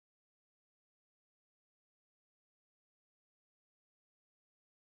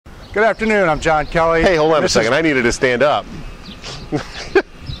Good afternoon, I'm John Kelly. Hey, hold on a second. I needed to stand up.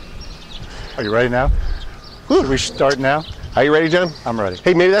 Are you ready now? Should we start now? Are you ready, John? I'm ready.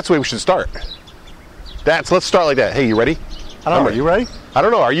 Hey, maybe that's the way we should start. Let's start like that. Hey, you ready? I don't know. Are you ready? I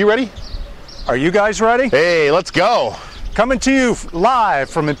don't know. Are you ready? Are you guys ready? Hey, let's go. Coming to you live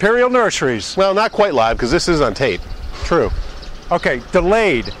from Imperial Nurseries. Well, not quite live because this is on tape. True. Okay,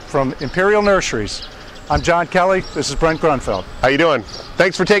 delayed from Imperial Nurseries. I'm John Kelly. This is Brent Grunfeld. How you doing?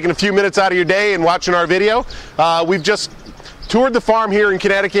 Thanks for taking a few minutes out of your day and watching our video. We've just toured the farm here in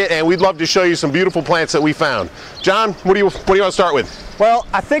Connecticut, and we'd love to show you some beautiful plants that we found. John, what do you want to start with? Well,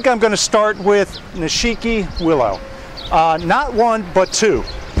 I think I'm going to start with Nishiki willow. Not one, but two.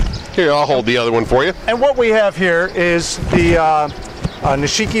 Here, I'll hold the other one for you. And what we have here is the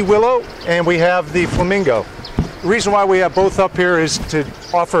Nishiki willow, and we have the flamingo. The reason why we have both up here is to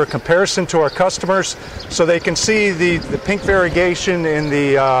offer a comparison to our customers so they can see the pink variegation in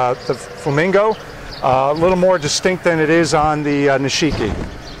the flamingo, a little more distinct than it is on the Nishiki.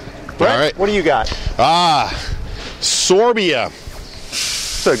 Brent, all right. What do you got? Sorbia.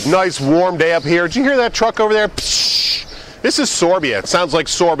 It's a nice warm day up here. Did you hear that truck over there? Psh. This is sorbia. It sounds like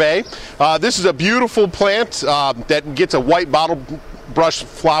sorbet. This is a beautiful plant that gets a white bottle brush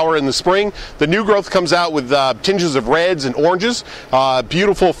flower in the spring. The new growth comes out with tinges of reds and oranges.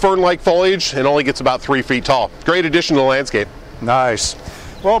 Beautiful fern-like foliage, and only gets about 3 feet tall. Great addition to the landscape. Nice.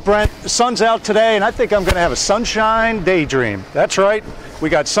 Well, Brent, the sun's out today, and I think I'm going to have a sunshine daydream. That's right. We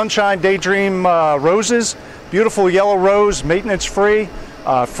got sunshine daydream roses. Beautiful yellow rose, maintenance-free,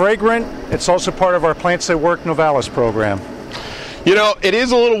 fragrant. It's also part of our Plants That Work Novalis program. You know, it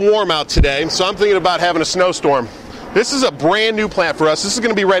is a little warm out today, so I'm thinking about having a snowstorm. This is a brand new plant for us. This is going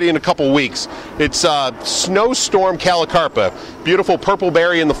to be ready in a couple weeks. It's Snowstorm Calicarpa. Beautiful purple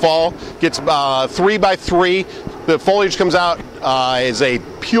berry in the fall. Gets 3 by 3. The foliage comes out as a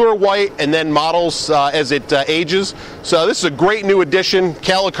pure white and then models as it ages. So this is a great new addition,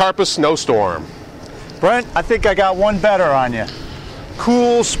 Calicarpa Snowstorm. Brent, I think I got one better on you.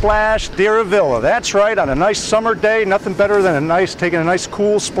 Cool Splash Diravilla. That's right, on a nice summer day, nothing better than taking a nice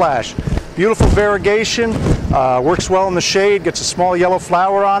cool splash. Beautiful variegation, works well in the shade, gets a small yellow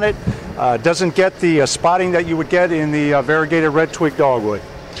flower on it, doesn't get the spotting that you would get in the variegated red twig dogwood.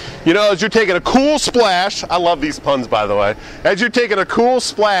 You know, as you're taking a cool splash, I love these puns by the way, as you're taking a cool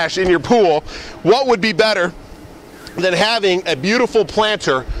splash in your pool, what would be better than having a beautiful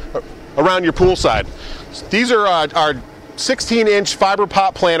planter around your poolside? These are our 16-inch fiber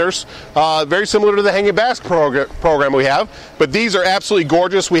pot planters, very similar to the hanging basket program we have, but these are absolutely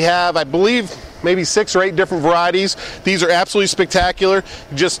gorgeous. We have, I believe, maybe 6 or 8 different varieties. These are absolutely spectacular.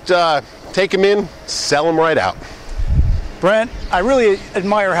 Just take them in, sell them right out. Brent, I really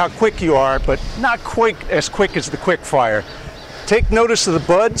admire how quick you are, but not quite as quick as the quick fire. Take notice of the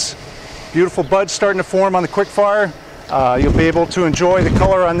buds. Beautiful buds starting to form on the quick fire. You'll be able to enjoy the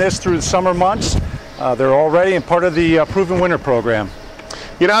color on this through the summer months. They're already in part of the Proven Winter program.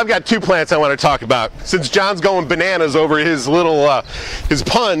 You know, I've got 2 plants I want to talk about. Since John's going bananas over his little his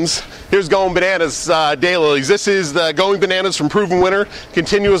puns, here's Going Bananas daylilies. This is the Going Bananas from Proven Winter,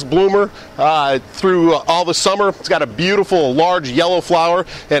 continuous bloomer through all the summer. It's got a beautiful large yellow flower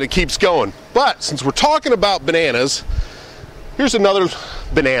and it keeps going. But since we're talking about bananas, here's another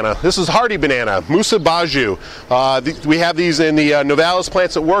banana. This is hardy banana, Musa Baju. We have these in the Novalis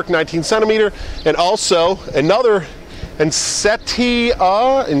Plants at Work, 19 centimeter, and also another Insetia.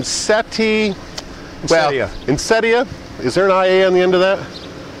 Is there an IA on the end of that?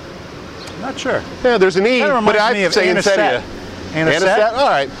 I'm not sure. Yeah, there's an E, but I'd say Insetia. Anisette? All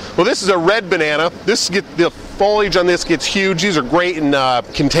right. Well, this is a red banana. The foliage on this gets huge. These are great in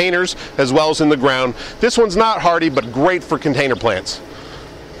containers as well as in the ground. This one's not hardy, but great for container plants.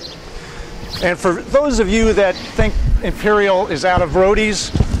 And for those of you that think Imperial is out of rhodies,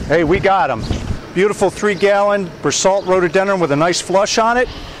 hey, we got them. Beautiful 3-gallon basalt rhododendron with a nice flush on it.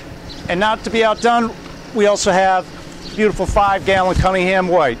 And not to be outdone, we also have beautiful 5-gallon Cunningham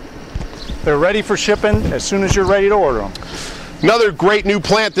white. They're ready for shipping as soon as you're ready to order them. Another great new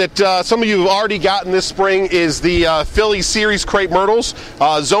plant that some of you have already gotten this spring is the Philly Series Crepe Myrtles,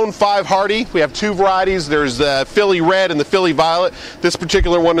 Zone 5 hardy. We have 2 varieties. There's the Philly Red and the Philly Violet. This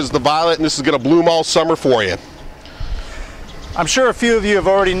particular one is the Violet, and this is going to bloom all summer for you. I'm sure a few of you have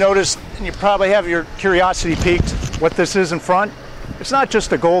already noticed, and you probably have your curiosity piqued, what this is in front. It's not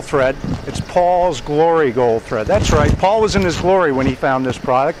just a gold thread, it's Paul's Glory gold thread. That's right, Paul was in his glory when he found this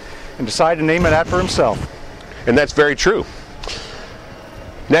product and decided to name it after himself. And that's very true.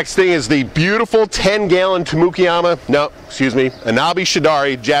 Next thing is the beautiful 10-gallon Anabi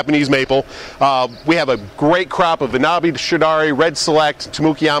Shidari Japanese maple. We have a great crop of Anabi Shidari, Red Select,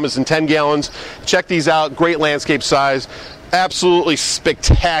 Tamukiyamas in 10 gallons. Check these out, great landscape size, absolutely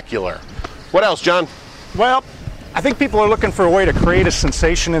spectacular. What else, John? Well, I think people are looking for a way to create a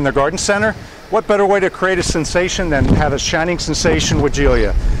sensation in their garden center. What better way to create a sensation than have a shining sensation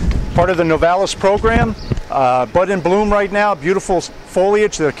Weigela? Part of the Novalis program, bud and bloom right now, beautiful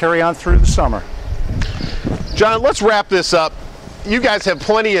foliage that'll carry on through the summer. John, let's wrap this up. You guys have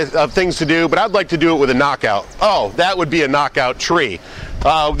plenty of things to do, but I'd like to do it with a knockout. Oh, that would be a knockout tree.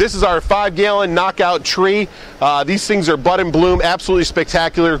 This is our 5-gallon knockout tree. These things are bud and bloom, absolutely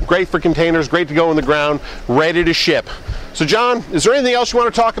spectacular, great for containers, great to go in the ground, ready to ship. So John, is there anything else you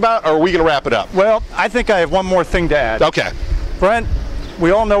want to talk about, or are we going to wrap it up? Well, I think I have one more thing to add. Okay. Brent,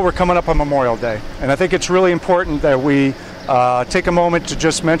 we all know we're coming up on Memorial Day, and I think it's really important that we take a moment to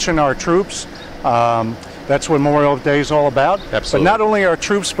just mention our troops. That's what Memorial Day is all about. Absolutely. But not only our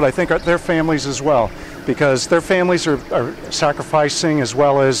troops, but I think their families as well, because their families are sacrificing, as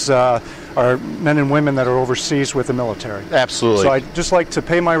well as our men and women that are overseas with the military. Absolutely. So I'd just like to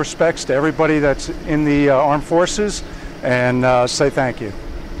pay my respects to everybody that's in the armed forces and say thank you.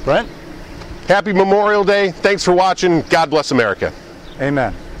 Brent? Happy Memorial Day. Thanks for watching. God bless America.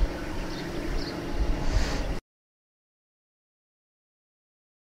 Amen.